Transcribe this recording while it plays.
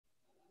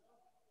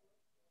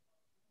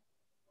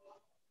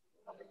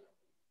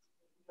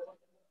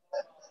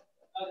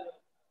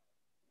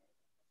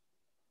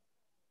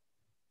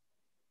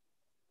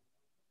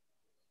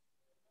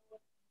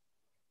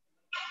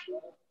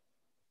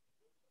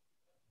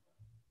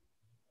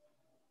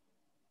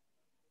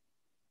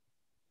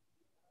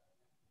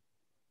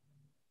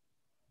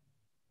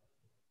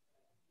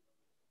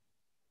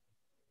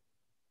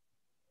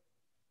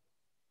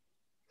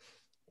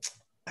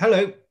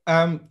Hello.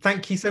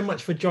 Thank you so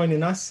much for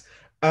joining us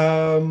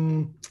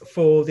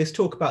for this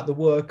talk about the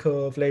work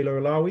of Leila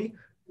Alaoui.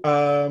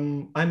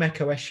 I'm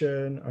Ekow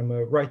Eshun. I'm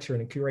a writer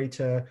and a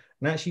curator,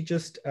 and actually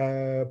just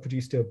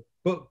produced a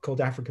book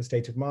called Africa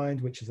State of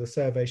Mind, which is a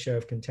survey show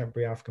of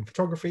contemporary African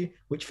photography,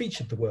 which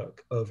featured the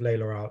work of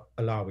Leila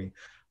Alaoui.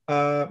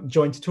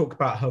 Joined to talk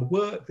about her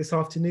work this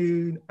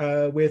afternoon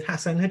with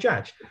Hassan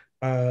Hajjaj,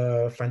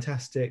 a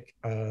fantastic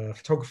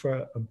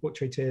photographer and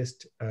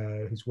portraitist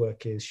whose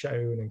work is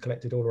shown and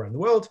collected all around the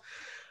world.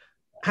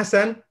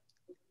 Hassan,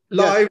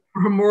 live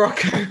from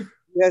Morocco.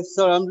 Yes,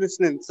 sorry, I'm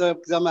listening. So,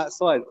 because I'm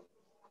outside.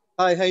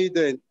 Hi, how you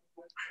doing?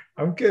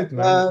 I'm good,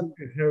 man. I'm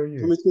good. How are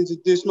you? Let me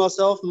introduce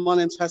myself. My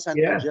name's Hassan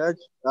Hajjaj.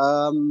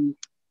 I'm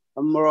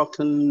a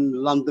Moroccan,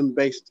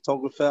 London-based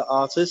photographer,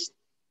 artist.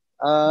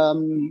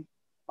 I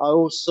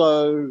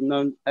also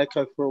known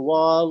Ekow for a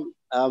while,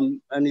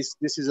 and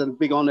this is a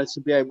big honor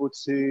to be able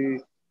to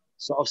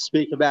sort of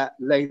speak about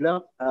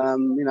Leila. I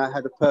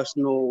had a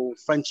personal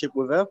friendship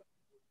with her.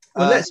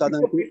 Well, let's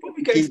before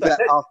we go into that,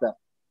 after.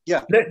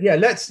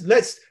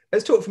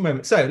 Let's talk for a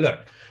moment. So,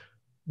 look,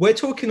 we're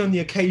talking on the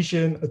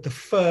occasion of the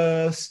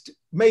first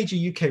major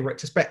UK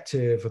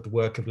retrospective of the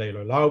work of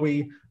Leila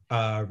Alaoui,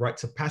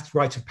 Rite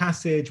of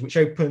Passage, which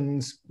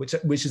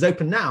is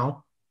open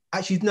now.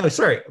 Actually, no,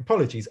 sorry,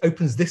 apologies.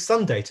 Opens this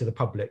Sunday to the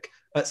public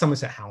at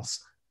Somerset House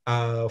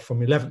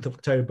from 11th of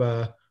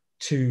October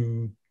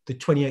to the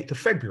 28th of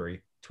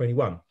February,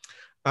 21.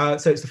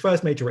 So it's the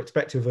first major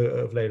retrospective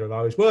of Leila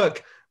Alaoui's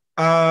work.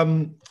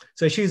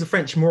 So she's a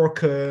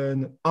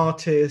French-Moroccan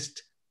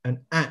artist,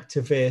 an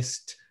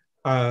activist,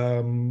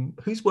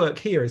 whose work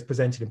here is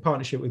presented in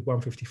partnership with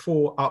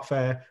 154 Art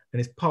Fair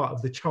and is part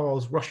of the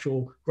Charles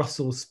Russell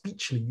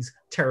Speechlys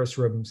Terrace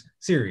Rooms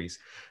series.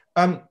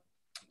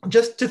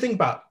 Just to think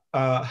about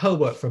her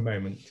work for a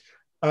moment.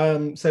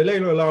 So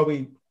Leila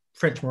Alaoui,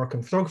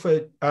 French-Moroccan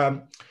photographer.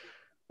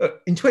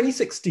 In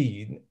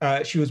 2016,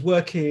 she was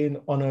working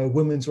on a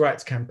women's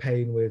rights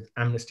campaign with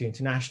Amnesty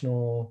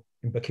International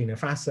in Burkina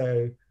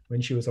Faso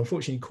when she was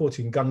unfortunately caught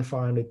in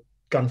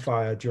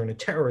gunfire during a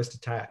terrorist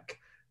attack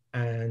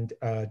and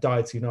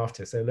died soon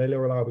after. So Leila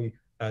Alaoui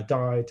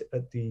died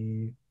at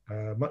the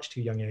much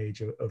too young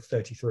age of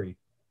 33.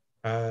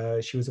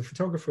 She was a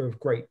photographer of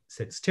great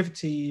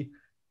sensitivity,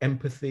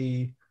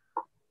 empathy,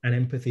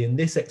 and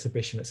this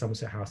exhibition at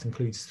Somerset House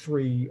includes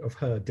 3 of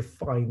her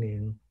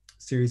defining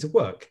series of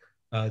work,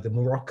 the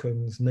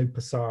Moroccans, No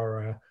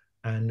Pasara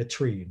and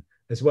Natreen,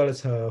 as well as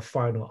her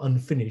final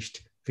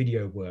unfinished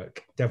video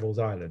work, Devil's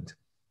Island,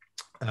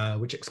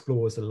 which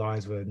explores the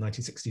lives of a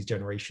 1960s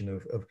generation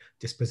of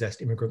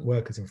dispossessed immigrant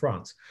workers in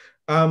France.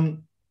 Like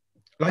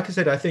I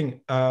said, I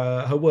think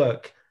her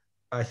work,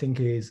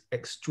 is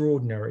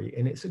extraordinary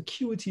in its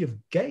acuity of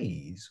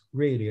gaze,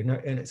 really, and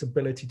its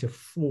ability to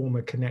form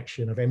a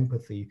connection of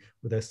empathy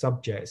with her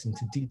subjects and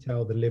to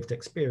detail the lived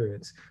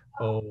experience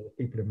of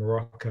people in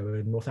Morocco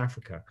and North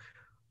Africa.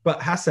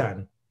 But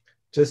Hassan,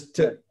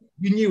 you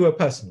knew her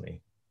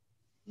personally.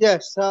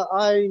 Yes,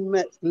 I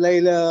met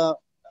Leila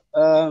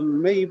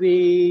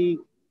maybe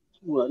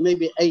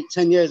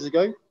 8-10 years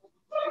ago.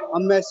 I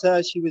met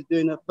her, she was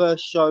doing her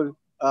first show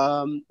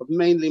of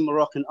mainly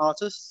Moroccan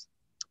artists,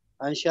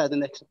 and she had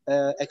an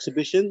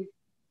exhibition.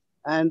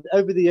 And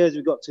over the years,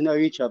 we got to know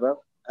each other.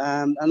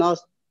 And I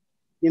was,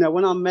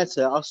 when I met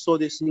her, I saw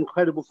this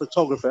incredible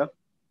photographer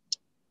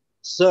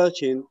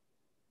searching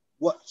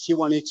what she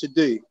wanted to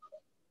do.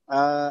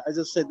 As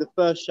I said, the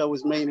first show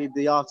was mainly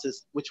the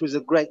artist, which was a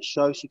great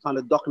show. She kind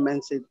of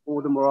documented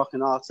all the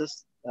Moroccan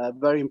artists,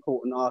 very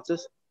important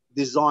artists,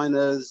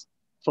 designers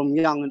from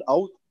young and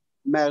old,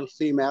 male,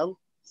 female.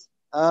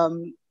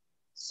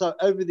 So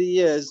over the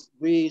years,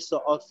 we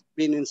sort of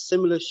been in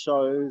similar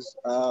shows.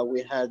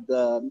 We had,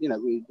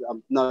 we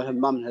know her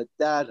mum, her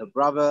dad, her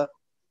brother.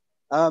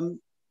 For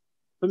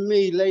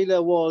me,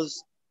 Leila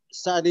was,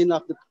 sadly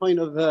enough, the point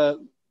of her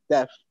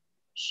death.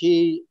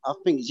 She, I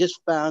think, just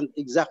found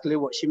exactly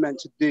what she meant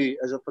to do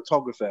as a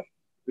photographer,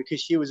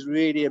 because she was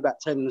really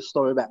about telling a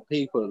story about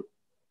people.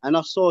 And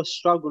I saw her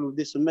struggle with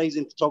this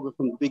amazing photographer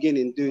from the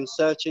beginning,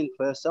 searching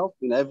for herself.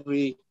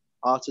 Every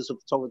artist or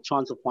photographer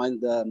trying to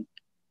find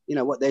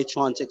what they're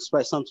trying to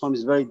express sometimes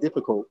is very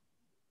difficult.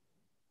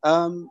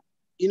 I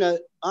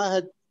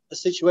had a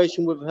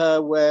situation with her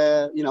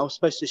where, I was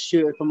supposed to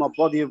shoot her for my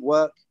body of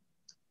work.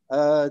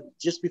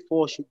 Just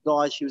before she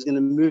died, she was going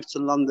to move to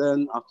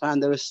London. I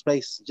found her a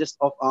space just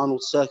off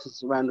Arnold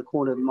Circus around the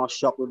corner of my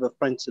shop with a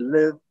friend to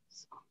live.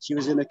 She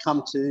was going to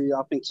come to,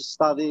 I think, to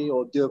study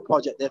or do a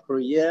project there for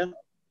a year.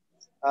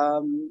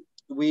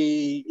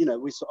 We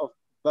sort of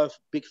both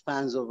big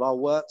fans of our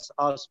works.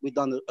 We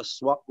done a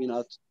swap,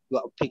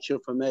 got a picture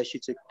from her, she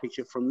took a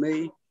picture from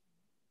me.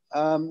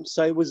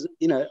 So it was,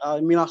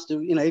 I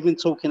still, even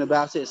talking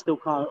about it, I still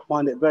can't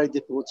find it very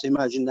difficult to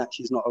imagine that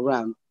she's not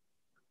around.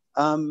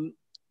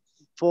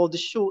 For the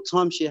short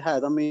time she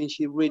had,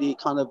 she really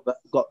kind of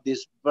got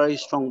this very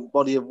strong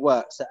body of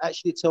work that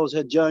actually tells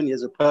her journey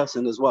as a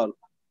person as well.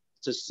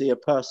 To see a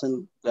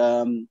person,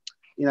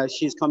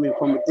 she's coming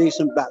from a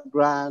decent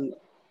background.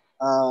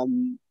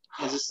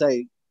 As I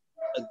say,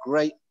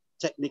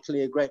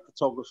 technically a great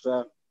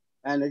photographer.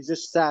 And it's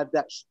just sad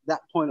that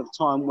that point of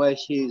time where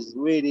she's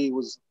really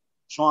was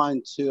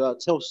trying to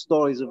tell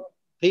stories of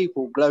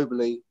people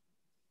globally,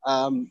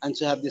 and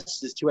to have this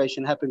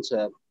situation happen to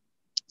her.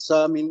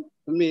 So, I mean,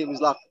 for me, it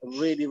was like a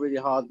really, really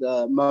hard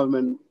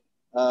moment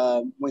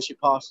when she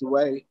passed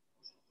away.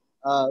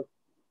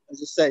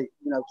 As I say,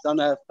 because I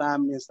know her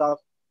family and stuff.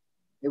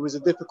 It was a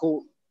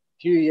difficult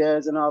few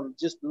years, and I've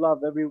just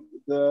loved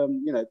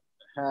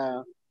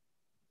how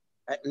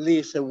at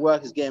least her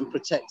work is getting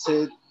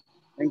protected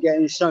and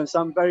getting shown. So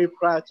I'm very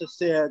proud to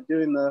see her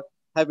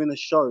having a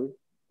show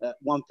at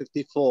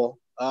 154,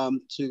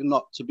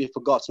 not to be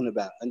forgotten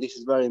about, and this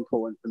is very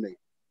important for me.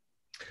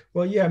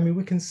 Well, yeah, I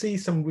mean,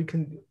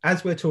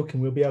 as we're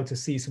talking, we'll be able to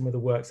see some of the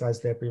works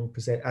as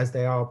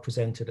they are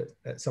presented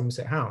at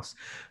Somerset House.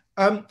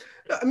 I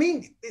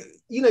mean,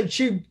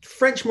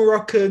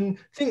 French-Moroccan,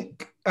 I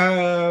think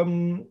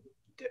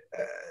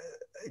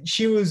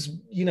she was,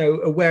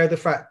 aware of the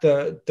fact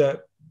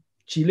that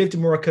she lived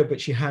in Morocco, but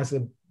she has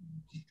a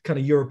kind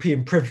of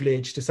European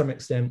privilege to some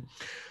extent.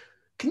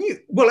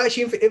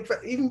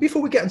 Even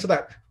before we get into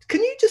that,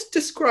 can you just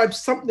describe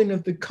something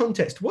of the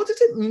context? What does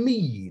it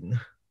mean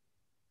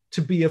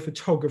to be a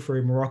photographer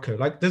in Morocco?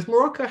 Like, does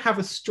Morocco have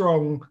a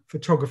strong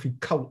photography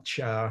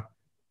culture?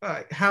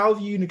 How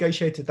have you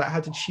negotiated that? How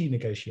did she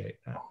negotiate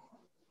that?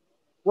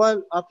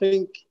 Well, I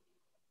think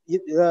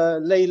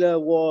Leila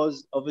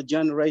was of a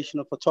generation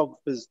of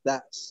photographers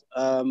that's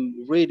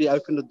really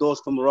opened the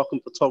doors for Moroccan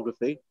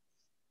photography.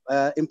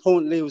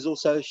 Importantly,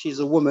 she's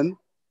a woman,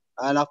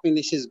 and I think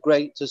this is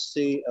great to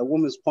see a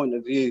woman's point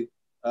of view,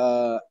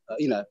 a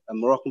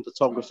Moroccan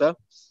photographer.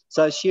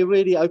 So she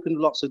really opened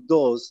lots of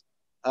doors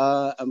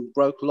and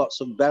broke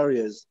lots of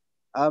barriers.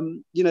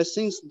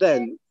 Since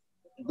then,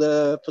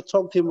 the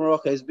photography in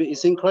Morocco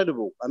it's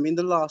incredible. I mean,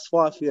 the last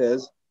 5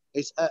 years,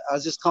 I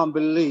just can't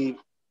believe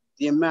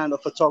the amount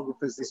of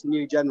photographers, this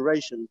new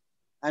generation.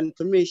 And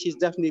for me, she's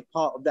definitely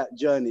part of that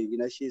journey.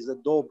 She's a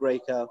door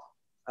breaker.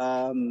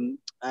 And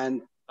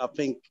I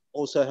think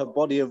also her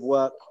body of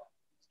work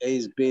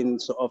has been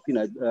sort of,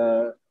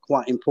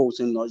 quite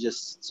important, not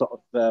just sort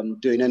of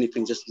doing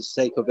anything just for the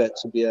sake of it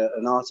to be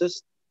an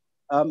artist.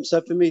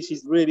 So for me,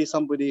 she's really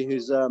somebody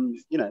who's,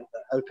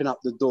 opened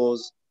up the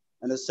doors.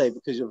 And as I say,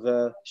 because of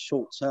her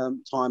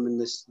short-term time in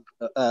this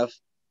earth,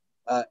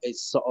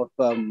 it's sort of,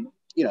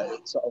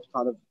 it's sort of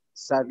kind of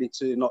sadly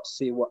to not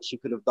see what she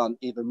could have done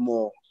even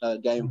more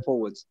going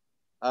forwards.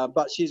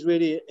 But she's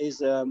really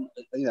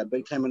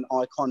became an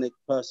iconic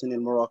person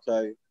in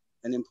Morocco,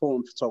 an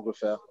important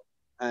photographer,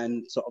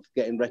 and sort of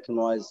getting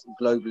recognized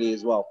globally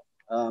as well.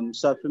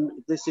 So for me,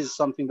 this is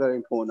something very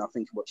important, I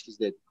think, what she's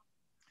did.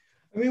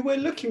 I mean, we're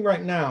looking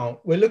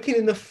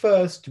in the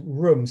first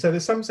room. So the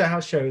Somerset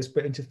House show is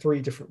split into 3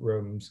 different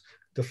rooms.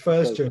 The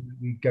first room that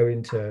we go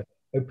into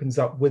opens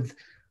up with,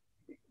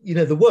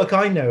 the work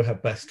I know her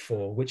best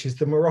for, which is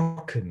the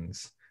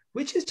Moroccans,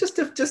 which is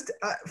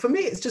for me,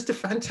 it's just a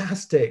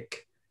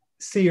fantastic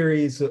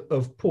series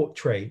of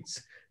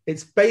portraits.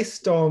 It's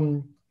based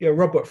on,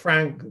 Robert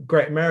Frank,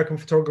 great American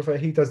photographer.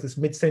 He does this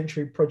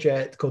mid-century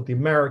project called The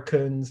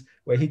Americans,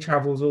 where he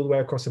travels all the way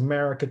across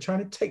America, trying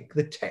to take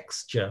the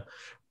texture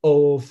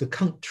of the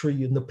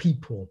country and the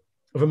people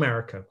of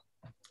America.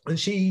 And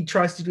she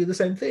tries to do the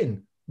same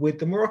thing with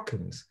the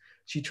Moroccans.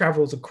 She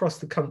travels across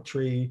the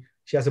country.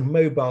 She has a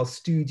mobile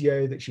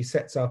studio that she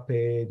sets up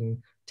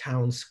in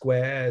town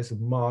squares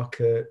and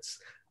markets.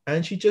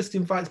 And she just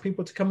invites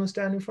people to come and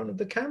stand in front of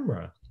the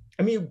camera.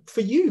 I mean,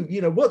 for you,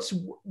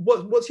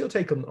 what's your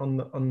take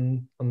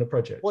on the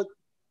project? Well,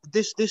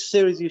 this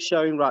series you're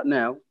showing right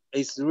now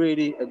is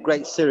really a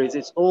great series.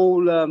 It's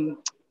all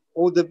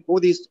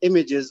these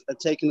images are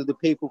taken of the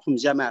people from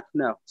Jemaa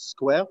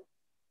Square.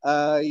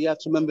 You have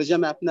to remember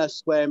Jemaa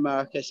Square in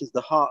Marrakesh is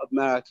the heart of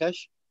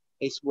Marrakesh.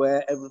 It's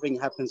where everything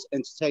happens: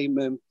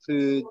 entertainment,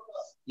 food.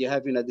 You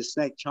have the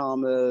snake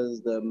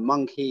charmers, the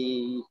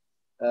monkey.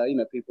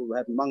 People who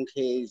have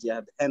monkeys. You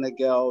have the henna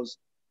girls,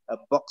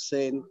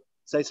 boxing.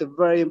 So it's a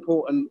very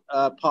important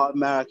part of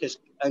Marrakesh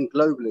and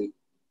globally.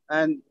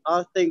 And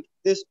I think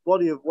this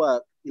body of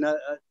work,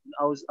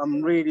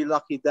 I'm really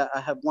lucky that I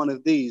have one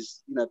of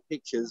these,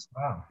 pictures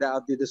that I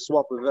did a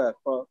swap with her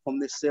from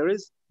this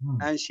series.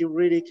 And she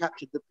really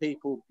captured the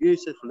people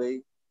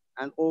beautifully.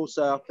 And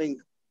also, I think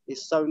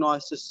it's so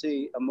nice to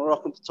see a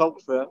Moroccan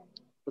photographer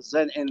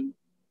presenting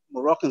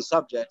Moroccan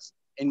subjects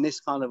in this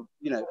kind of,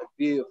 a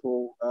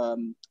beautiful,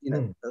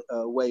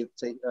 way of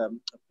taking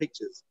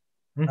pictures.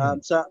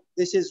 So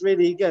this is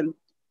really, again,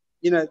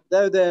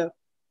 though they're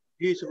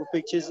beautiful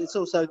pictures, it's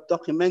also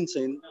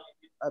documenting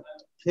a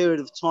period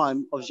of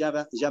time of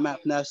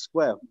Jemaa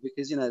Square,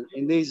 because,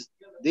 in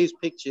these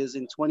pictures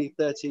in 20,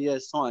 30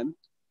 years time,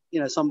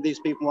 some of these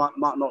people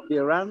might not be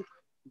around.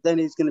 Then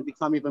it's going to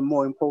become even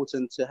more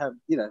important to have,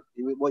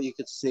 what you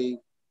could see,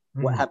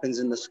 what happens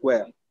in the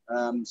square.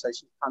 So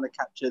she kind of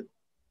captured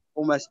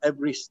almost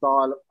every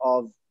style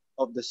of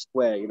the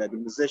square, the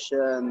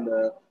musician,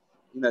 the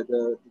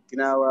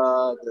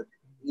gnawa, the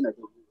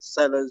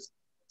sellers.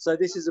 So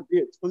this is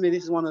for me,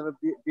 this is one of the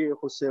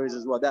beautiful series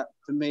as well. That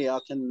for me, I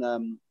can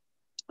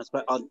I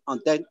suppose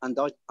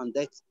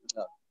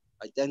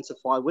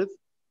identify with.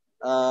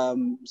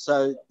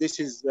 So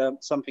this is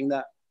something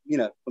that,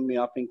 for me,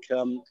 I think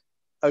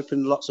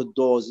opened lots of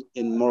doors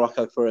in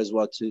Morocco for her as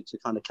well to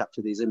kind of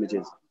capture these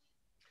images.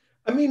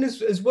 I mean,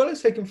 as well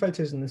as taking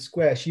photos in the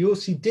square, she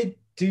also did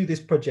do this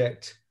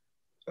project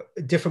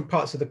different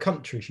parts of the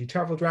country. She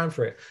traveled around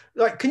for it.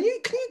 Like, can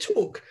you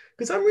talk,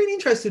 because I'm really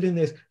interested in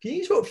this, can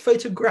you talk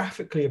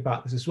photographically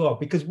about this as well?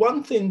 Because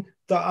one thing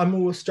that I'm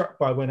always struck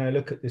by when I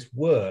look at this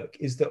work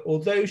is that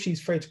although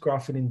she's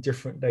photographing in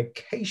different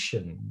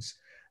locations,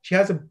 she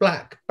has a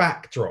black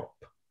backdrop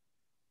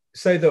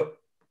so that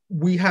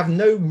we have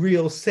no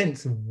real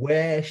sense of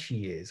where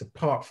she is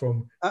apart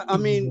from I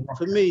mean,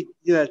 for me,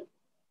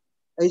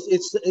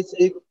 it's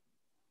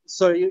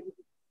sorry,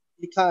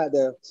 you can't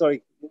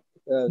sorry.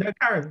 No,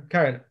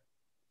 Karen.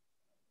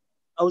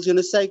 I was going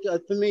to say,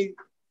 for me,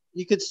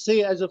 you could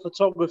see it as a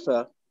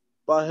photographer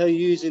by her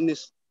using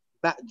this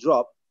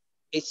backdrop.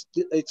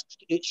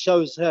 It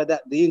shows her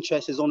that the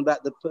interest is on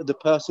about the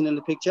person in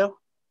the picture.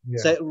 Yeah.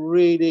 So it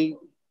really,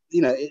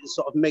 it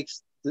sort of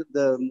makes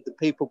the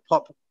people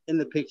pop in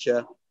the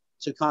picture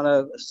to kind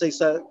of see.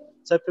 So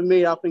for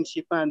me, I think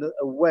she found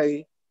a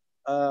way,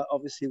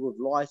 obviously with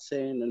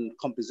lighting and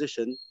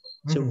composition,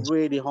 to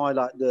really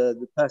highlight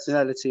the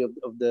personality of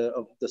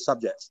the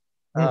subject.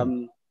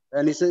 And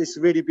it's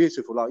really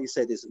beautiful. Like you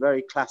said, it's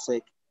very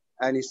classic.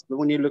 And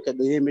when you look at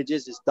the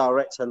images, it's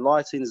direct. Her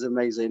lighting is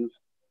amazing.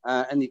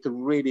 And you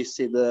can really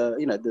see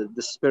the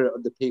spirit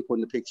of the people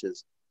in the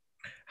pictures.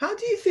 How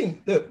do you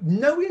think that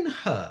knowing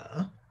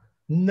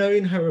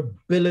her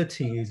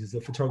abilities as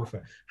a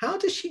photographer, how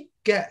does she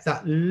get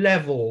that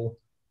level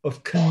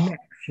of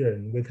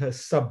connection with her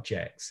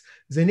subjects?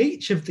 Because in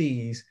each of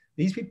these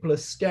people are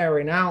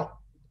staring out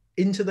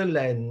into the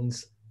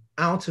lens,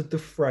 out of the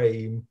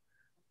frame,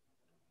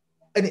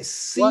 and it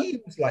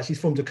seems like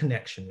she's formed a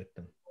connection with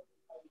them.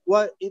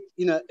 Well,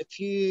 if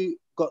you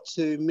got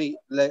to meet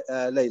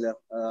Leila,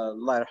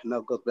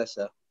 God bless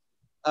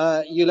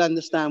her, you'll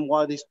understand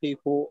why these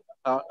people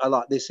are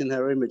like this in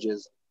her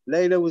images.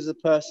 Leila was a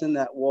person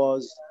that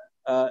was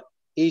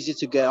easy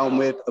to get on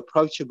with,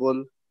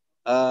 approachable,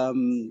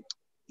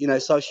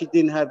 so she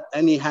didn't have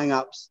any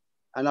hang-ups.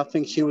 And I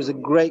think she was a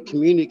great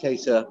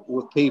communicator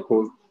with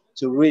people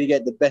to really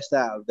get the best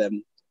out of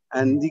them.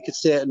 And you could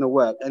see it in the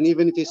work. And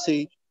even if you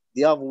see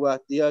the other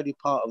work, the early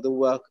part of the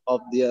work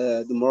of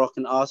the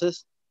Moroccan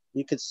artist,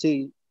 you could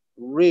see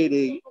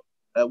really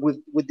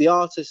with the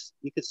artist,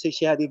 you could see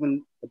she had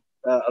even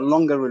a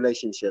longer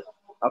relationship.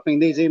 I think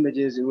these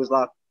images, it was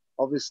like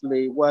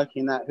obviously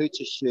working out who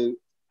to shoot,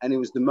 and it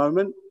was the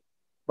moment.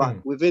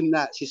 But within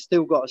that, she's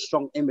still got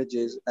strong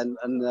images and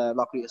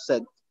like you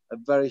said, a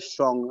very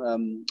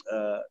strong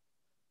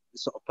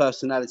sort of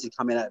personality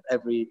coming out of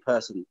every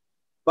person.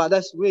 But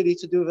that's really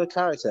to do with her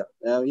character.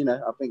 I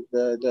think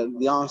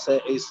the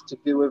answer is to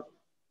do with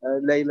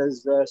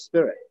Leila's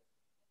spirit.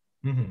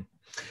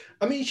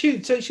 I mean,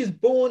 she's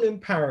born in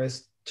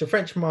Paris to a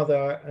French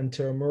mother and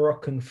to a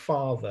Moroccan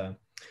father.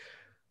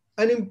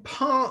 And in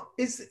part,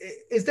 is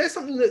there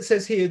something that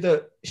says here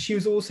that she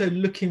was also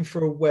looking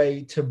for a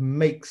way to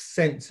make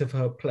sense of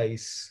her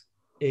place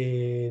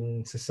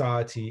in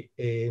society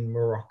in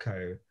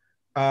Morocco?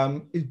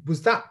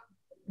 Was that,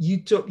 you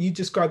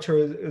described her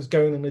as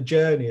going on a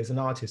journey as an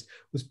artist.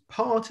 Was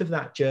part of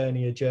that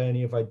journey a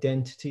journey of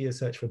identity, a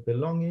search for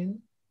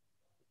belonging?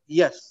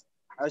 Yes,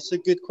 that's a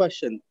good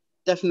question.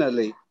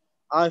 Definitely.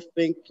 I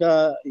think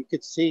you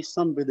could see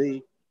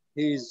somebody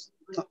who's,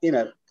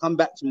 come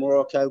back to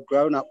Morocco,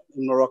 grown up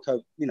in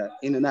Morocco,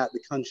 in and out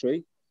the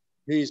country,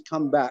 who's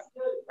come back.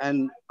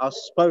 And I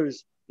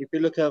suppose if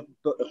you look at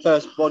the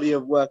first body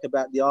of work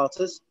about the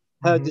artist,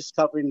 her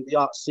discovering the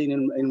art scene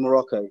in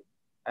Morocco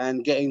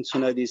and getting to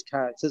know these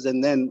characters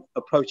and then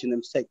approaching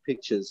them to take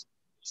pictures.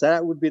 So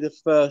that would be the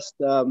first,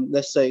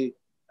 let's say,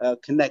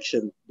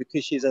 connection.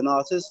 Because she's an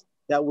artist,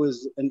 that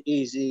was an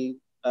easy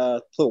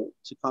thought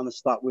to kind of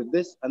start with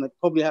this. And it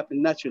probably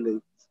happened naturally.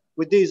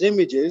 With these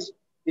images,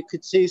 you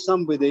could see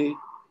somebody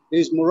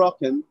who's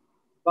Moroccan,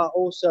 but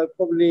also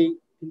probably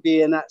can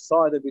be an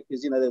outsider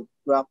because, they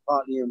grew up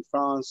partly in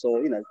France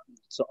or,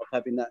 sort of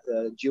having that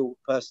dual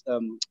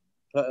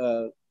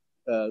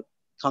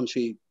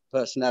country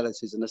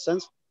personalities in a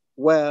sense,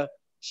 where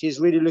she's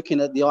really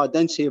looking at the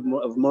identity of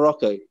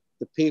Morocco,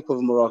 the people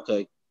of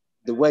Morocco,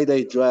 the way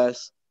they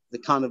dress, the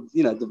kind of,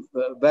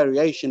 the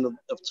variation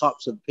of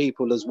types of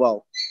people as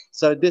well.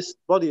 So this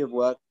body of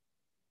work,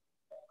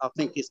 I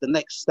think, is the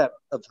next step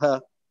of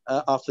her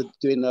after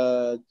doing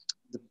the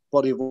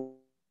body of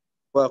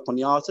work on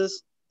the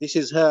artist. This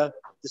is her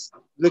just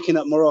looking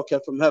at Morocco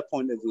from her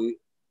point of view,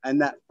 and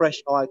that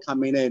fresh eye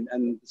coming in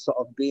and sort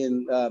of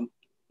being,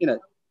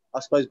 I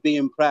suppose,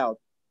 being proud.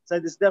 So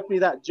there's definitely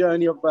that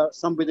journey of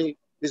somebody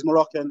who's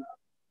Moroccan,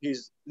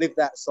 who's lived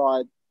that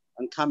side,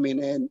 and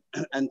coming in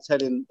and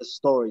telling a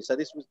story. So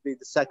this would be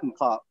the second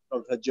part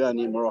of her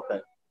journey in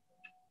Morocco.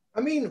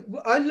 I mean,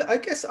 I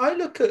guess I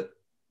look at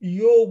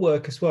your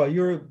work as well.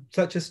 You're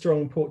such a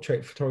strong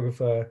portrait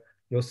photographer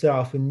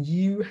yourself, and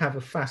you have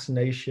a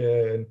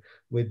fascination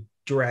with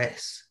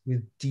dress,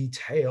 with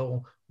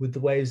detail, with the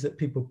ways that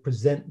people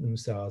present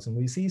themselves. And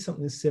we see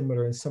something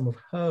similar in some of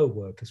her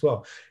work as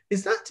well.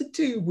 Is that to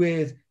do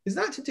with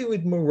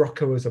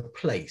Morocco as a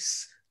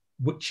place,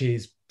 which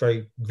is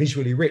very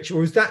visually rich,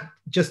 or is that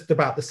just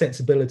about the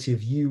sensibility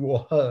of you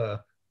or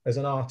her as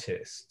an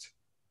artist?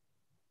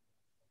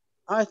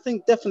 I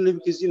think definitely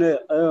because,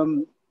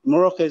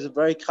 Morocco is a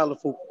very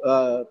colorful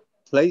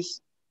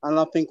place. And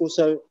I think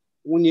also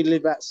when you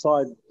live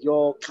outside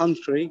your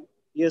country,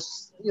 you're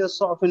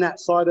sort of an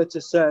outsider to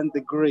a certain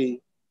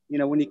degree.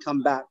 When you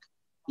come back,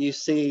 you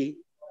see,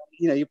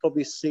 you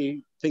probably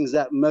see things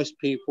that most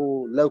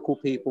people, local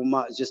people,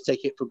 might just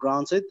take it for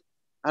granted.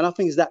 And I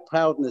think it's that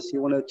proudness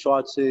you want to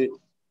try to,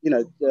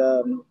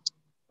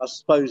 I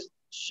suppose,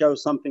 show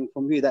something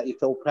from you that you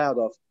feel proud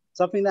of.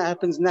 Something that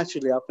happens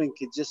naturally. I think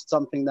it's just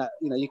something that,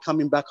 you're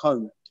coming back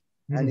home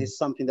and it's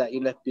something that you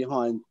left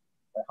behind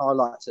that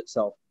highlights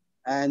itself.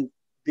 And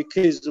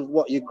because of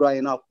what you're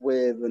growing up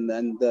with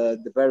and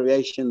the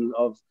variation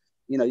of,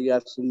 you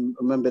have to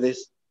remember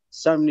this,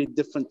 so many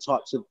different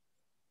types of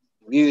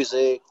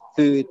music,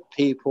 food,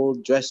 people,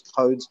 dress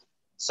codes.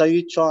 So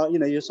you try,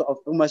 you're sort of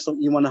almost like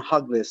you want to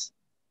hug this.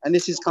 And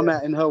this has come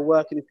out in her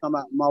work and it's come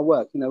out in my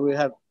work. We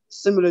have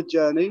similar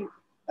journey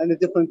and a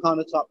different kind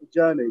of type of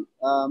journey.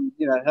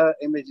 Her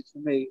images for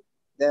me,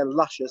 they're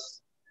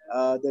luscious,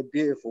 they're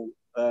beautiful,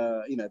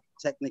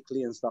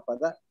 technically and stuff like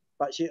that.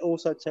 But she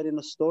also telling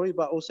a story,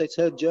 but also it's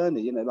her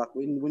journey. Like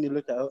when you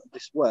look at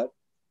this work,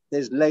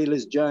 there's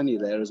Leila's journey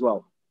there as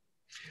well.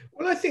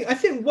 Well, I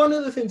think one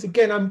of the things,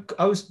 again,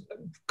 I was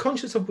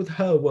conscious of with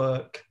her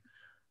work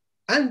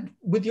and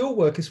with your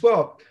work as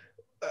well,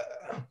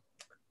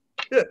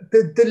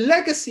 the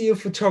legacy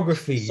of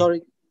photography.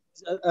 Sorry,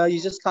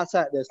 you just cut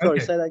out there. Sorry,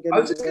 okay. Say that again. I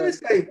was just going to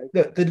say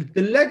that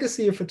the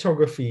legacy of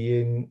photography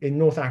in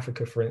North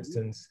Africa, for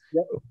instance,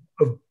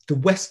 of the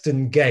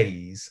Western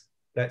gaze,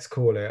 let's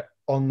call it,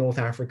 on North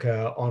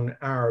Africa, on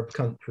Arab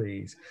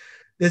countries.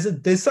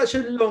 There's such a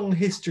long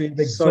history of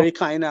Sorry,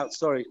 cutting out.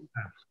 Sorry.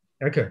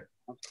 Okay.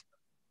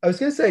 I was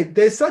going to say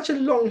there's such a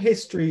long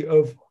history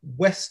of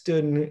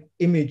Western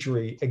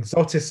imagery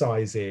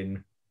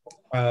exoticizing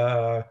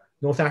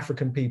North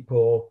African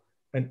people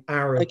and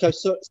Arab. Okay,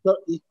 so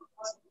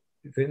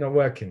is it not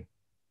working?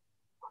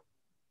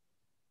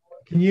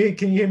 Can you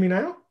hear me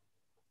now?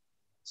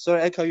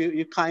 Sorry, Ekow,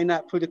 you're cutting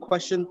out through the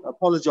question. I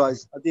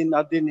apologize. I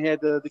didn't hear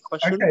the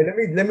question. Okay,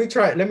 let me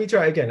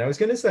try it again. I was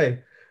going to say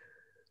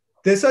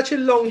there's such a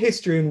long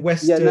history in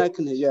Western. Yeah, now I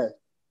can hear.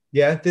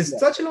 Yeah, there's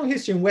such a long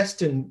history in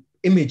Western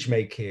image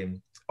making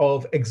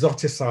of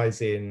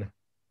exoticizing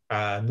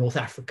North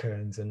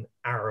Africans and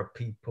Arab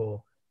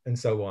people and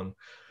so on.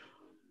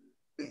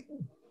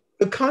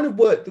 The kind of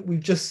work that we've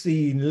just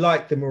seen,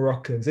 like the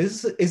Moroccans,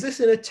 is this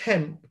an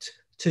attempt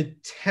to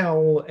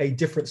tell a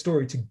different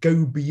story, to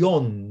go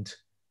beyond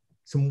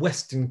some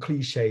Western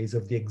cliches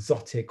of the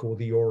exotic or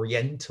the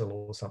Oriental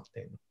or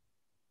something?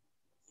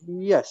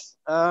 Yes,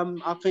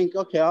 I think,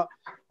 okay,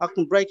 I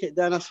can break it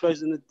down, I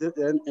suppose, in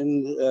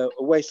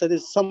a way. So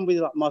there's somebody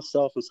like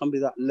myself and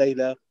somebody like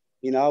Leila.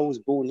 I was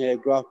born here,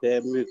 grew up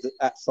here, moved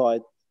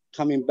outside,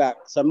 coming back.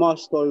 So my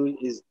story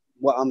is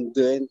what I'm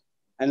doing,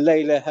 and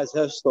Leila has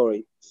her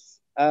story.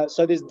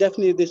 So there's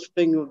definitely this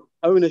thing of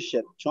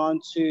ownership,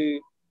 trying to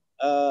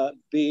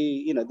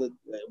be,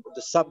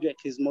 the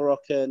subject is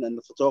Moroccan and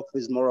the photographer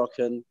is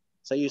Moroccan.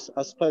 So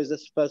I suppose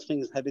that's the first thing,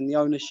 is having the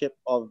ownership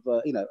of,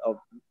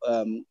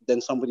 then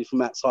somebody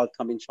from outside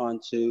coming, trying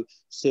to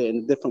see it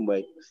in a different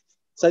way.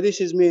 So this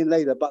is me and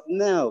Leila. But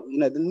now,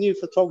 the new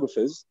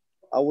photographers,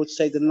 I would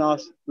say the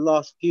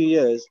last few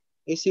years,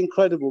 it's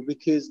incredible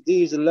because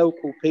these are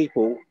local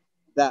people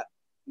that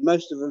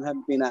most of them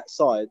haven't been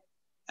outside,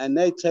 and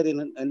they're telling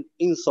an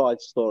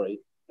inside story,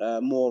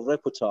 more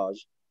reportage.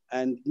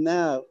 And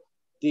now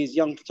these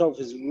young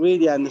photographers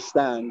really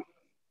understand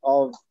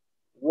of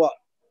what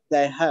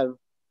they have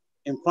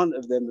in front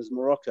of them as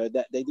Morocco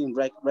that they didn't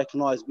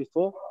recognize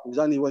before. It was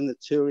only when the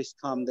tourists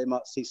come, they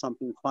might see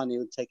something funny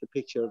and take a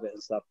picture of it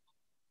and stuff.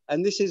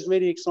 And this is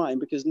really exciting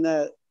because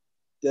now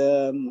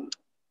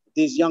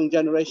this young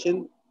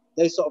generation,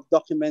 they sort of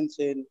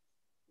documenting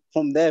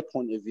from their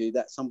point of view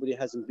that somebody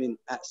hasn't been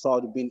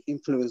outside or been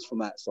influenced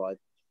from outside.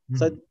 Mm.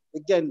 So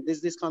again,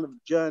 there's this kind of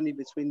journey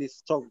between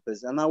these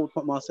photographers. And I would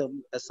put myself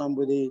as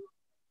somebody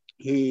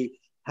who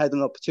had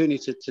an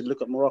opportunity to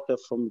look at Morocco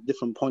from a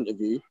different point of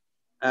view.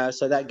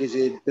 So that gives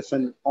you a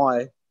different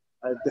eye,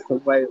 a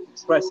different way of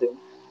expressing.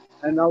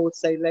 And I would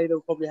say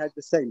Leila probably had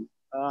the same.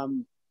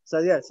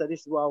 So this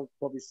is what I would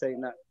probably say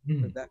in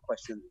that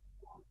question.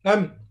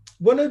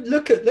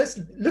 Let's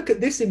look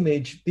at this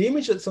image. The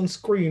image that's on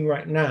screen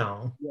right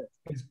now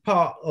is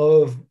part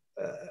of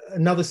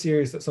another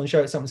series that's on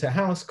show at Somerset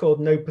House called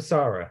No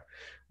Pasara,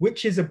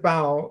 which is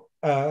about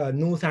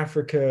North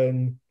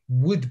African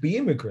would-be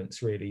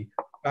immigrants, really.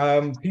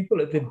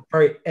 People at the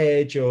very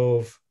edge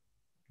of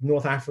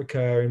North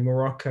Africa, in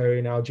Morocco,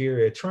 in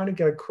Algeria, trying to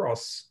get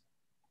across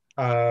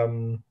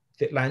to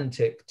the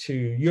Atlantic to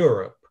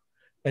Europe,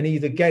 and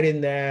either getting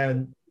there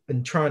and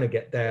trying to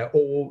get there,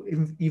 or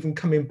even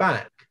coming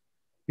back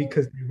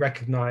because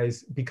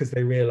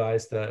they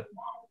realize that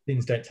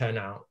things don't turn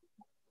out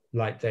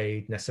like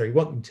they necessarily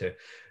want them to.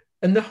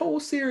 And the whole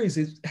series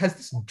has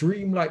this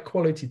dreamlike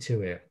quality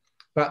to it,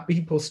 about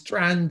people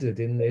stranded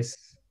in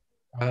this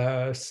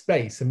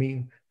space. I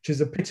mean, which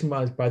is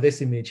epitomized by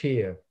this image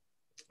here,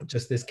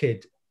 just this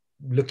kid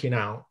looking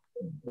out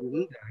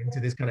into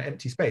this kind of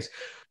empty space.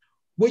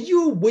 Were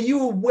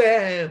you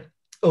aware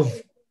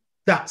of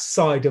that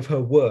side of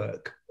her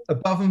work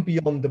above and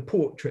beyond the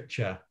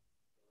portraiture?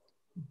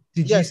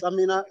 Yes,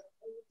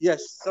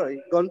 yes,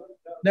 sorry, go on.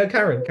 No,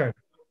 Karen.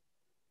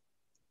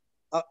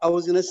 I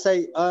was going to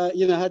say,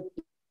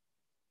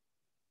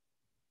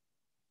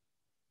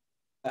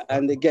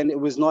 and again, it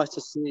was nice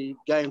to see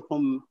going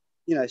from,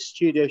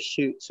 studio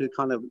shoot to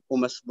kind of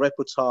almost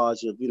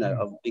reportage of,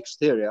 of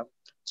exterior,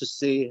 to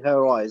see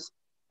her eyes.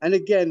 And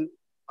again,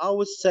 I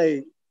would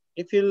say,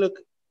 if you look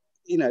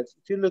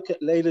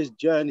at Leila's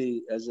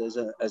journey as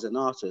an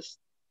artist,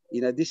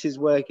 this is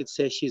where I could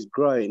say she's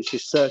growing,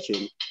 she's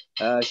searching,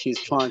 she's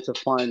trying to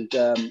find,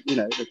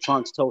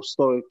 trying to tell a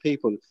story of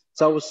people.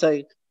 So I would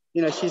say,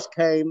 she's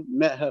came,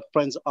 met her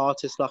friends,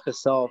 artists like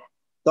herself,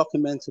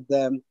 documented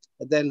them,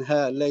 and then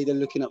her later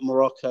looking at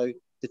Morocco,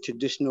 the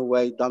traditional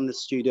way, done the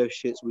studio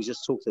shoots we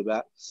just talked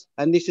about.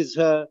 And this is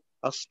her,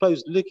 I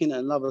suppose, looking at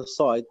another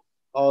side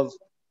of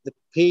the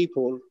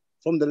people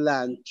from the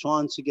land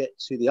trying to get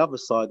to the other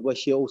side where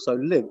she also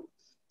lived.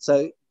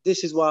 So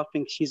this is why I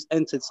think she's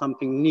entered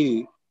something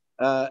new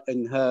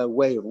in her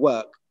way of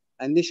work.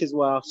 And this is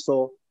why I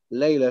saw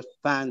Leila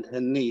found her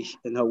niche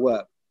in her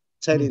work,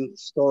 telling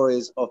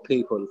stories of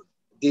people,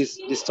 this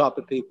type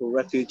of people,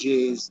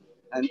 refugees,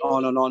 and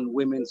on,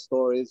 women's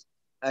stories.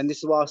 And this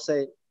is why I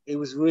say it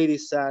was really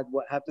sad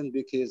what happened,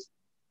 because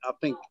I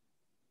think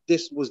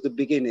this was the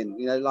beginning.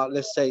 Like,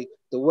 let's say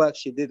the work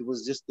she did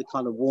was just the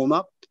kind of warm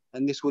up,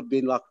 and this would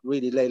be like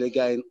really Leila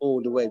going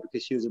all the way,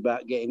 because she was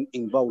about getting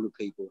involved with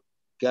people,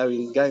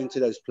 going to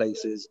those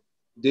places,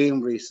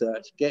 doing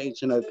research, getting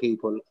to know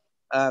people.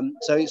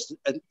 So it's,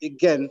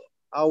 again,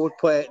 I would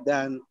put it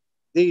down,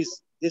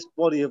 this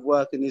body of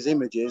work and these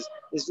images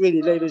is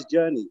really Leila's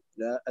journey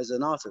as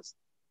an artist.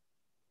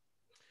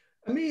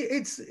 I mean,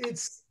 it's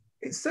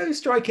so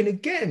striking.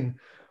 Again,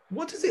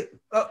 what does it?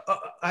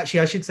 Actually,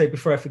 I should say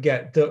before I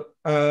forget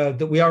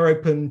that we are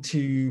open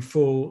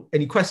for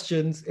any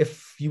questions.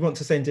 If you want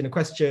to send in a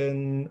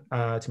question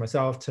to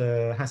myself,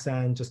 to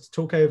Hassan, just to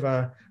talk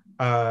over,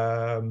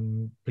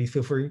 please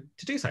feel free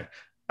to do so.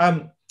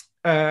 Kind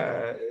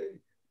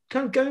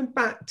of going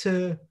back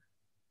to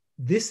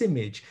this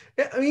image.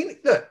 I mean,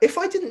 look, if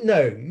I didn't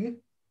know,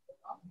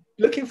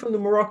 looking from the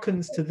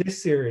Moroccans to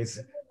this series,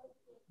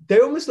 they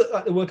almost look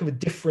like the work of a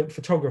different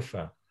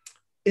photographer.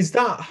 Is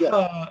that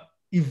her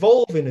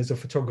evolving as a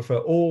photographer,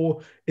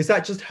 or is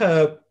that just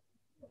her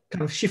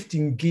kind of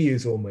shifting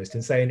gears almost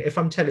and saying, if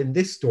I'm telling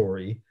this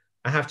story,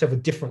 I have to have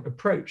a different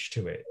approach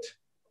to it?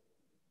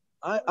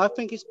 I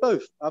think it's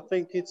both. I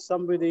think it's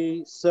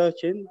somebody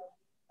searching,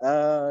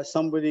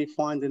 somebody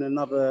finding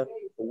another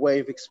way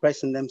of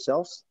expressing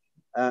themselves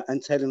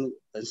and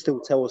still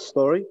tell a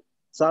story.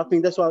 So I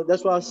think that's why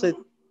I said,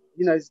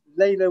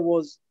 Leila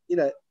was,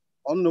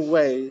 on the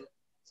way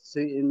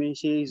to, I mean,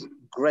 she's a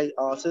great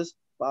artist,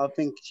 but I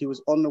think she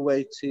was on the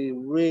way to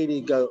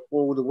really go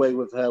all the way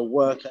with her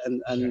work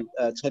and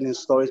telling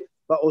stories,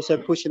 but also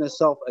pushing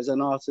herself as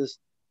an artist,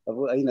 of,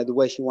 the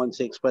way she wanted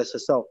to express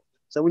herself.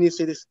 So when you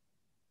see this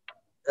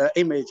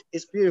image,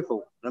 it's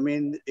beautiful. I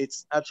mean,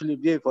 it's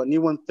absolutely beautiful, and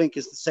you wouldn't think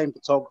it's the same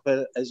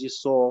photographer as you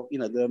saw,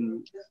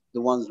 the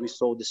ones we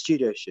saw the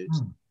studio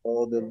shoots,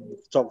 or the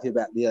photography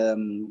about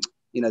the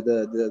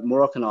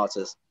Moroccan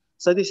artists.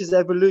 So this is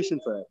evolution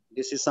for her.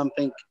 This is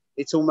something.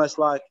 It's almost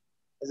like,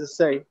 as I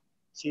say,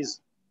 she's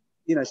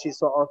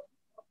sort of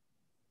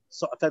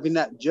having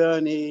that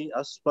journey.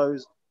 I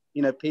suppose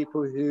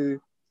people who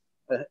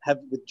have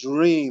the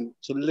dream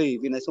to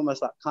leave. It's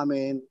almost like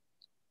coming,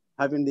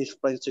 having these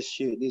friends to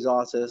shoot, these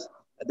artists,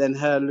 and then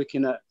her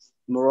looking at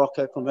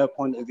Morocco from her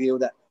point of view,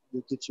 that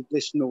the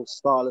traditional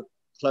style of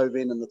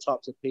clothing and the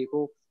types of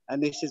people.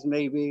 And this is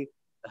maybe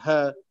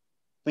her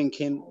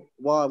thinking,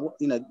 why,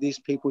 these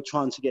people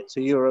trying to get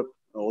to Europe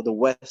or the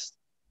West.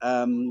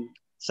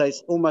 So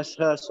it's almost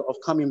her sort of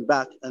coming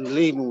back and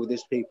leaving with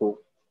these people.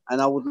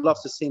 And I would love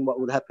to see what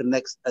would happen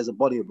next as a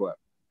body of work.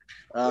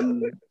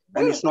 And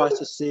it's nice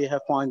to see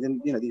her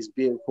finding, these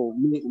beautiful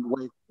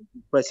ways of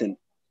expressing.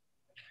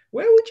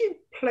 Where would you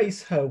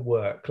place her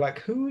work? Like,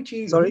 who would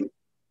you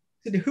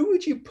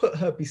put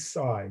her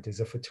beside as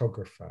a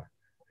photographer?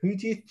 Who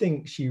do you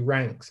think she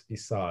ranks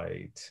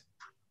beside?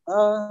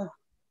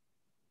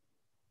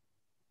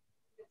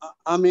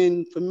 I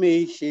mean, for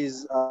me,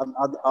 she's.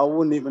 I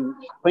wouldn't even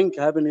think.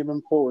 I haven't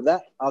even thought of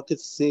that. I could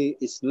see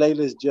it's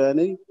Leila's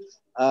journey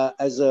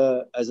as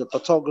a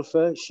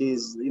photographer.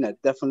 She's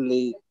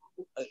definitely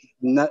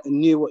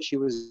knew what she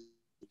was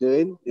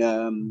doing.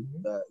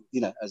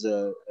 As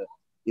a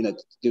to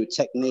do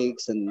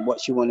techniques and what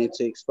she wanted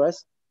to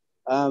express.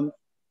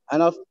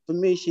 And for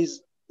me,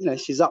 she's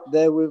up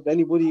there with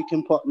anybody you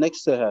can put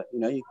next to her.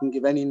 You can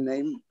give any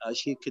name,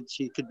 she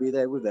could be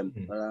there with them.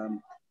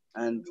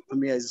 And for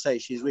me, as I say,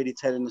 she's really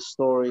telling the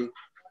story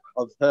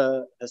of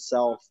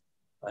herself,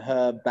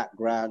 her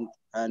background,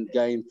 and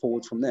going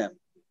forward from there.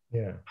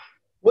 Yeah.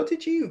 What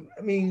did you?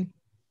 I mean,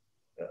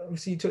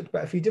 obviously you talked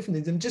about a few different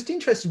things. I'm just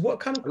interested.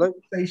 What kind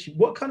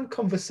of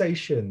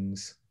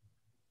conversations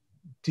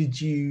did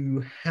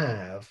you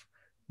have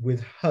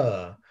with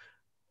her?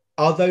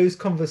 Are those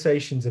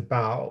conversations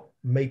about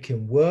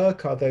making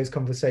work? Are those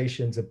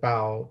conversations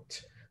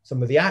about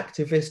some of the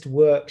activist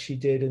work she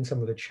did and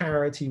some of the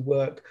charity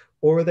work?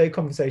 Or are they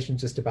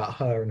conversations just about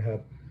her and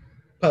her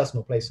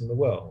personal place in the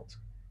world?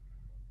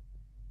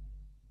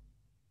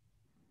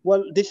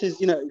 Well, this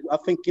is, I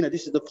think,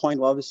 this is the point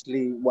where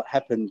obviously what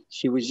happened.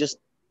 She was just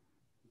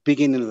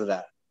beginning of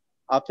that.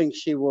 I think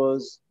this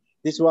was,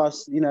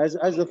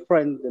 as a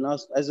friend and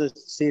as a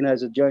seen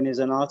as a journey as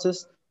an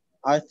artist,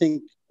 I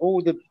think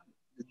all the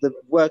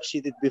work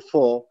she did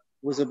before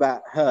was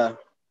about her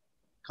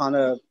kind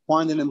of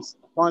finding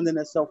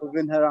herself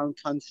within her own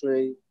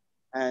country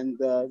and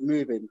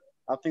moving.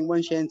 I think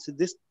when she entered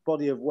this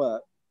body of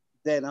work,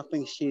 then I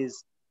think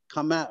she's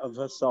come out of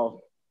herself.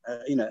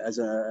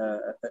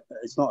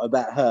 It's not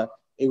about her.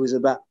 It was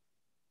about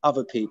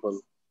other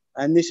people,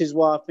 and this is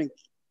why I think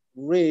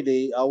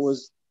really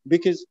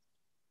because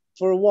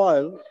for a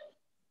while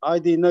I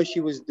didn't know she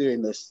was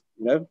doing this.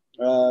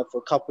 For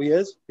a couple of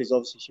years, because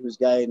obviously she was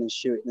going and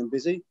shooting and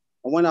busy.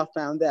 And when I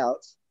found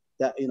out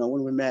that,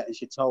 when we met and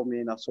she told me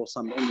and I saw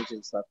some images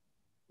and stuff,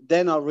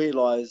 then I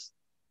realized,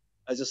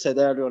 as I said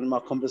earlier on in my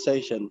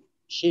conversation,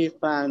 she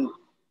found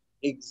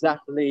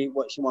exactly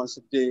what she wants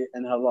to do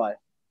in her life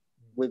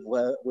with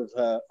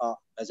her art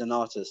as an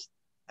artist.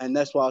 And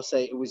that's why I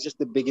say it was just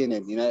the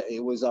beginning.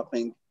 It was, I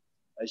think,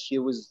 she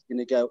was going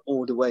to go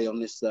all the way on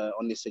this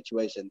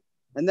situation.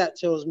 And that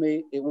tells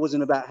me it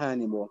wasn't about her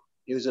anymore.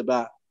 It was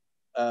about,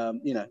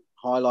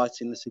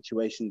 highlighting the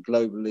situation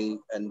globally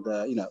and,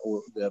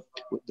 all the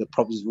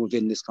problems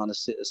within this kind of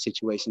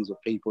situations of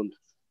people,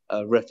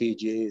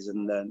 refugees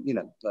and,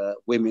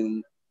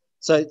 women.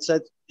 So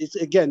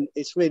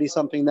it's really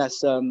something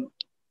that's,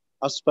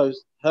 I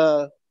suppose,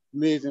 her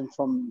moving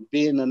from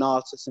being an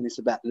artist and it's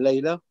about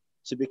Leila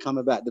to become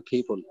about the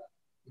people.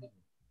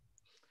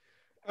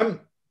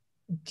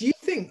 Do you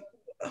think,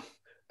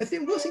 I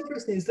think what's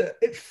interesting is that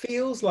it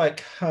feels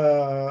like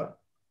her,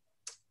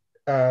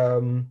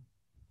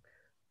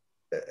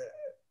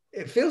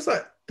 it feels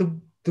like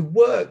the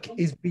work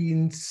is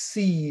being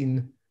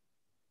seen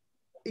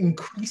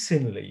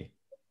increasingly.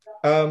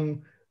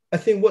 I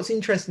think what's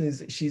interesting is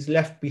that she's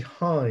left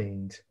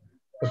behind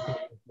a bit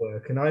of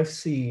work, and I've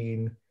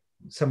seen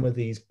some of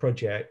these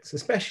projects,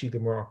 especially the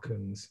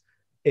Moroccans,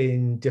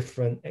 in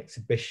different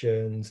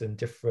exhibitions and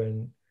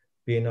different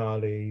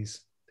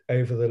biennales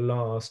over the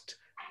last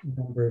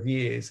number of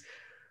years.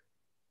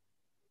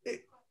 Do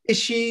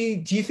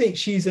you think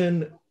she's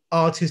an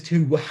artist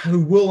who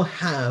will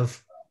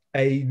have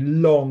a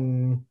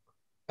long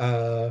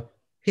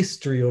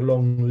history or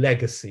long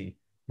legacy?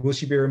 Will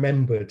she be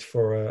remembered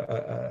for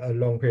a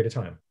long period of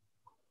time?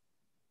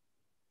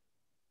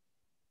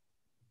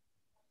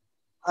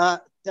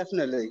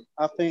 Definitely.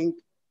 I think,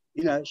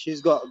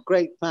 she's got a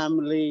great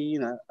family,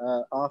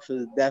 after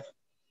the death.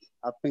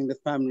 I think the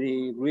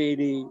family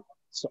really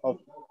sort of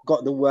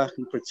got the work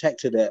and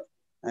protected it.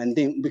 And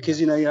then, because,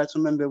 you have to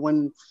remember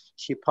when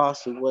she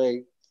passed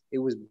away, it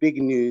was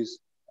big news,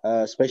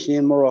 especially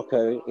in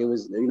Morocco. It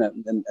was,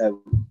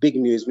 big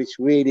news, which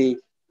really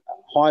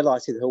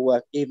highlighted her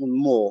work even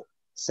more,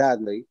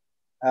 sadly.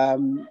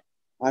 And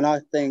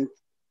I think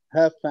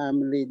her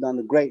family done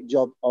a great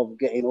job of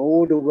getting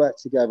all the work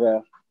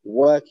together,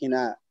 working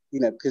at,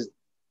 because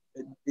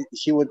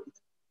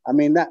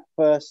that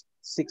first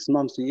 6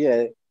 months a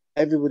year,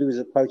 everybody was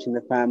approaching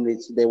the family.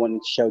 They wanted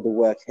to show the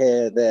work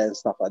here, there, and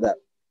stuff like that.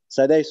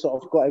 So they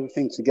sort of got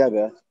everything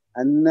together.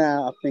 And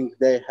now I think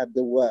they have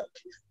the work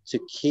to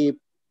keep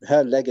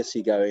her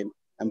legacy going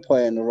and put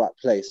her in the right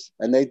place.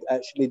 And they're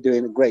actually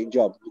doing a great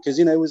job because,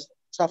 it was a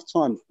tough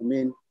time.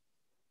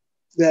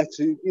 They had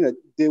to,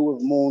 deal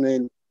with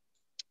mourning,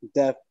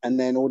 death, and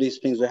then all these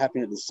things were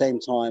happening at the same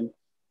time.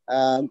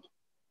 And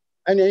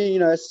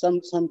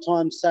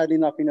sometimes, sadly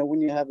enough, when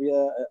you have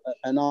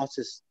an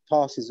artist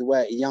passes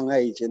away at a young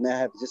age and they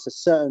have just a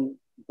certain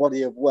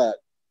body of work,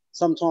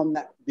 sometimes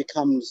that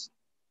becomes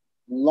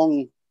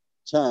long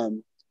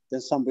term than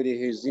somebody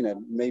who's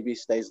maybe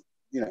stays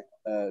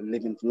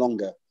living for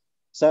longer.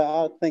 So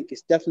I think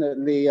it's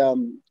definitely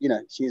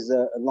she's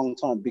a long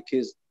time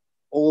because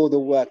all the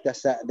work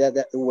that's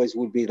that always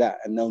will be that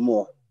and no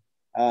more.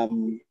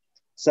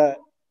 So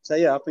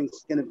yeah, I think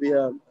it's going to be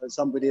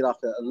somebody like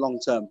a long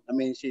term.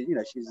 She's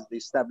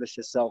established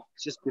herself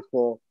just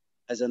before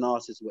as an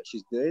artist what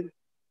she's doing,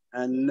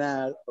 and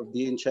now of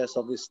the interest,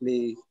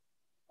 obviously,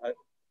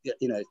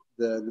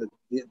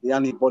 the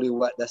only body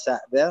work that's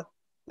out there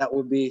that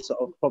would be sort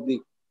of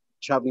probably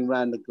traveling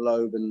around the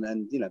globe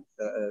and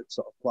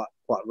sort of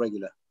quite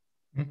regular.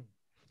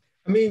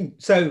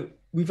 So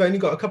we've only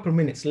got a couple of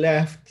minutes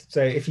left,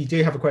 so if you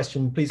do have a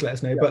question, please let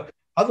us know. Yeah. But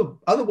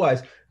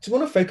otherwise, just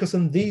want to focus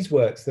on these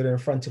works that are in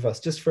front of us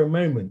just for a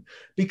moment,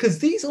 because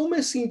these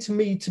almost seem to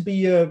me to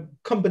be a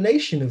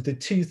combination of the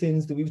two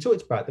things that we've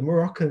talked about: the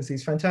Moroccans,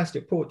 these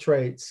fantastic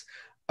portraits,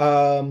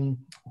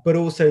 but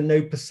also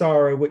No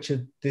Pasara, which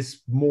are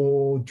this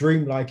more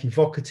dreamlike,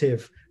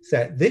 evocative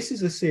set. This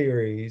is a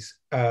series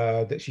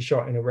that she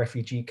shot in a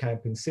refugee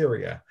camp in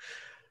Syria.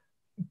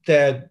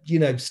 They're, you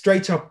know,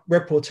 straight up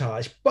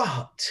reportage,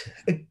 but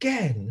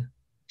again,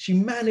 she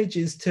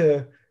manages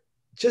to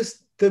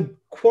just the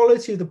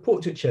quality of the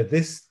portraiture,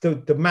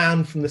 the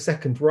man from the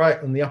second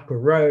right on the upper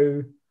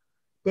row,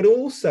 but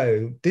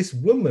also this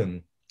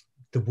woman,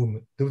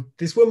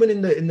 this woman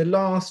in the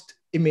last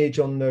image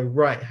on the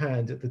right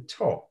hand at the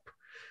top.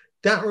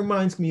 That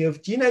reminds me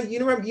of,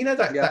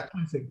 that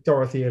classic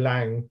Dorothy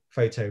Lang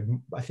photo,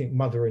 I think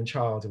Mother and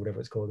Child or whatever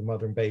it's called, the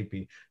Mother and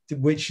Baby,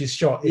 which is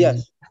shot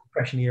in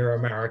Depression era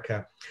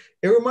America.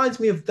 It reminds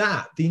me of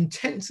that, the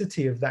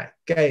intensity of that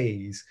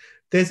gaze.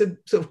 There's a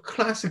sort of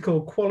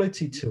classical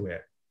quality to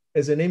it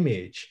as an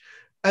image.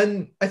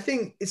 And I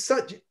think it's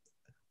such,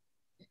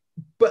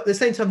 but at the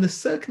same time, the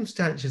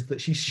circumstances that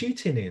she's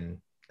shooting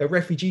in, a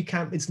refugee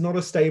camp, it's not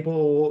a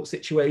stable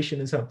situation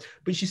and so on,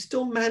 but she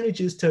still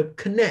manages to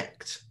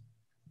connect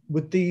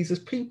with these as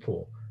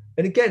people.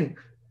 And again,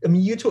 I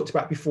mean, you talked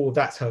about before,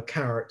 that's her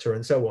character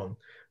and so on,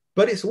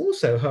 but it's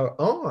also her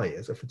eye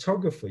as a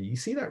photographer. You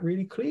see that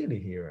really clearly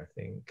here,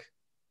 I think.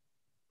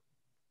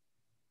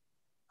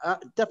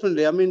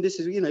 Definitely. I mean, this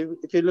is,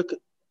 if you look at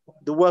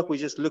the work we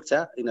just looked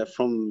at,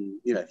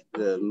 from,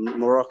 the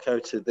Morocco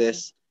to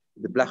this,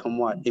 the black and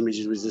white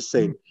images was the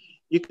same.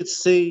 You could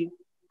see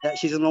that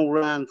she's an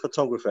all-round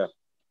photographer,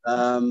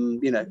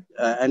 and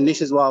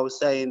this is why I was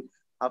saying,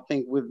 I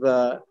think with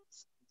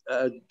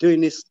doing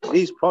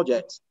these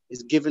projects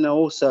is giving her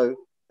also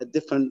a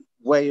different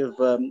way of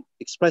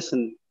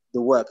expressing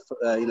the work,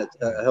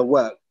 her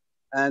work.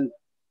 And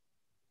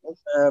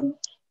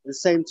at the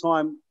same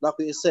time, like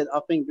you said, I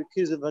think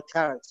because of her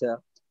character,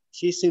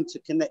 she seemed to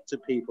connect to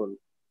people.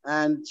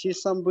 And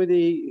she's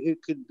somebody who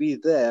could be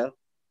there,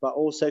 but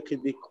also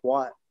could be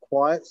quiet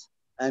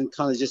and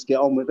kind of just get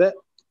on with it.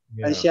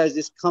 Yeah. And she has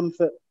this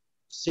comfort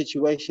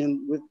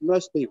situation with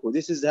most people.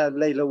 This is how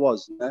Leila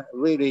was.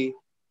 Really,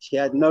 she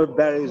had no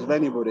barriers with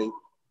anybody.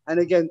 And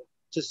again,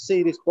 to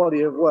see this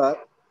body of work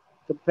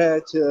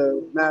compared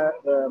to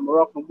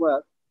Moroccan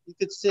work, you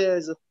could see her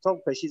as a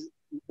photographer. She's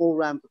an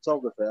all-round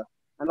photographer.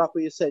 And like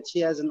what you said, she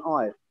has an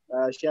eye.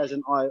 She has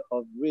an eye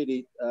of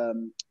really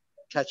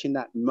catching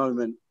that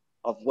moment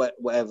of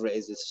whatever it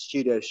is, it's a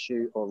studio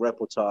shoot or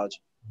reportage.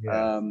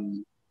 Yeah.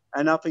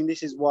 And I think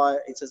this is why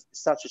it's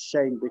such a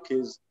shame,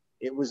 because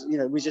it was,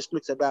 we just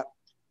looked at about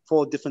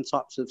 4 different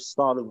types of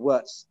style of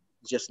works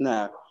just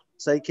now.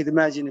 So you could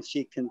imagine if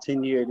she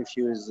continued, if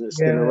she was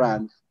still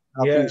around.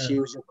 I think she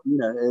was,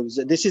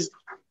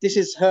 this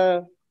is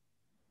her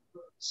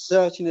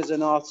searching as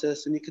an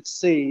artist, and you could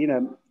see,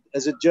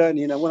 as a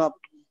journey,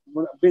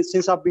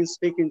 since I've been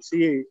speaking to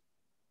you,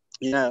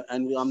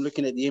 and I'm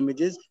looking at the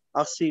images,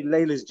 I see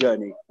Leila's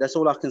journey. That's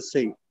all I can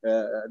see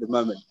at the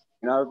moment.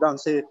 I don't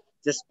see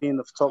just being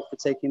the photographer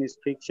taking his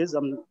pictures.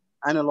 I'm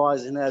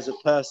analysing her as a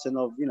person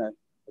of,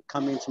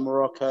 coming to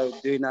Morocco,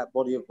 doing that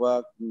body of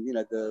work,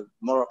 the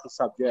Moroccan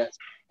subjects,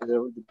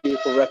 the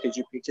beautiful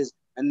refugee pictures,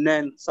 and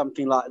then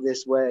something like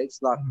this where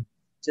it's like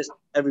just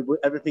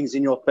everything's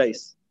in your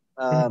face,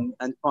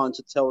 and trying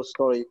to tell a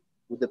story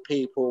with the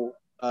people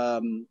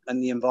and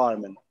the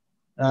environment.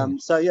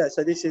 So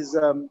this is,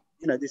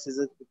 this is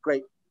a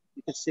great,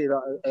 you can see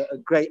that a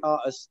great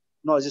artist,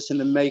 not just in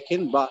the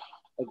making, but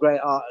a great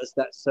artist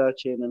that's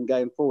searching and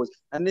going forward.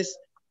 And this,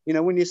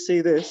 when you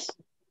see this,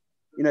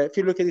 if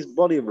you look at this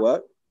body of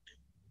work,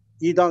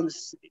 you don't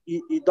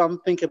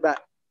think about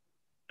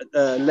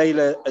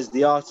Leila as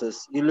the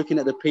artist. You're looking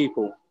at the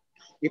people.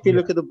 If you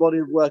look at the body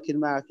of work in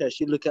Marrakesh,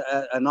 you look at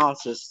an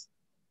artist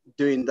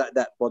doing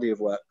that body of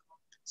work.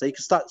 So you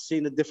can start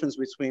seeing the difference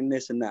between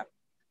this and that.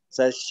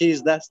 So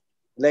that's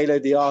Leila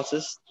the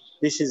artist.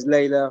 This is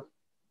Leila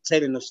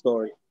telling a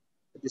story,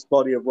 this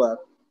body of work,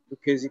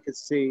 because you could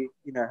see,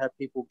 her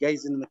people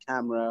gazing in the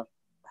camera,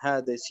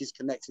 how she's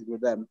connected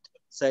with them.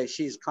 So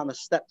she's kind of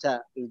stepped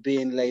out of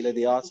being Leila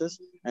the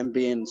artist and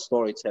being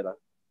storyteller.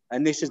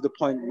 And this is the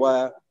point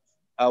where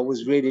I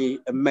was really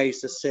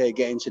amazed to see her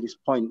getting to this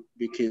point,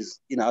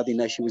 because, I didn't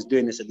know she was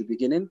doing this at the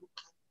beginning.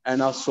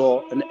 And I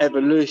saw an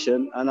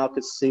evolution, and I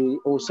could see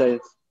also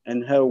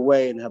in her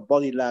way and her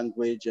body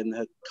language and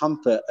her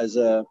comfort as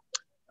a,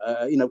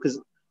 because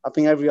I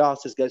think every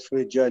artist goes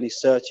through a journey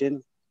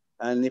searching.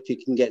 And if you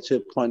can get to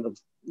a point of,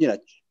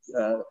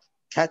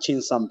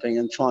 catching something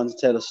and trying to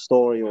tell a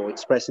story or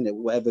expressing it,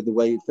 whatever the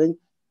way you think,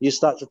 you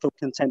start to feel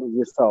content with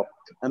yourself.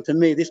 And for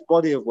me, this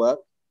body of work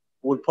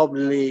would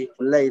probably,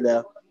 for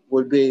Leila,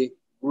 would be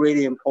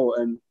really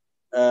important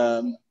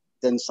than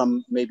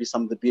maybe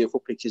some of the beautiful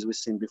pictures we've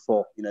seen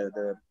before,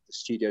 the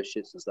studio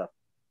shoots and stuff.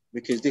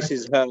 Because this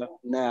is her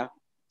now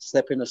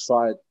stepping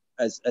aside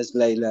as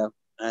Leila,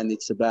 and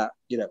it's about,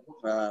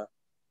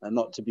 and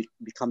not to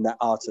become that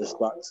artist,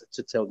 but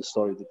to tell the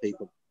story of the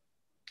people.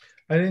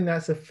 I think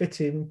that's a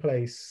fitting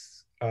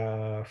place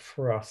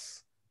for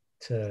us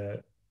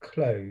to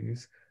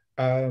close.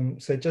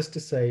 So just to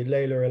say,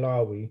 Leila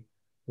Alaoui,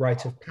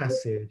 Rite of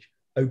Passage,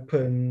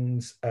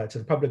 opens to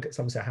the public at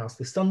Somerset House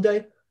this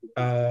Sunday,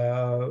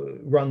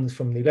 runs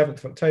from the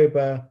 11th of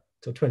October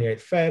till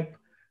 28th Feb.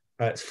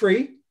 It's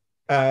free.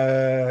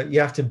 You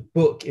have to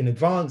book in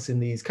advance in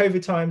these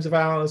COVID times of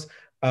ours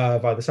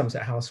via the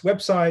Somerset House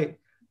website.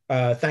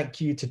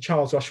 Thank you to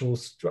Charles Russell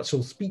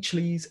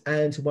Speechleys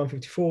and to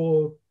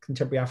 154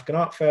 Contemporary African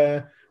Art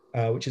Fair,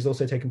 which is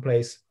also taking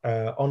place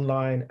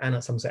online and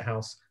at Somerset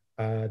House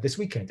this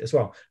weekend as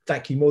well.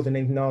 Thank you more than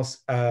anything else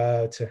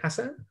to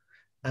Hassan.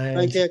 And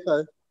thank you,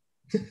 Ekow.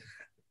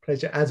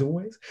 Pleasure as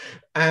always.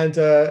 And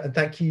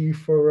thank you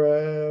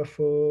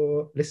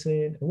for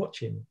listening and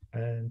watching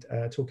and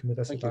talking with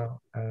us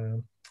about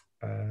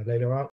Leila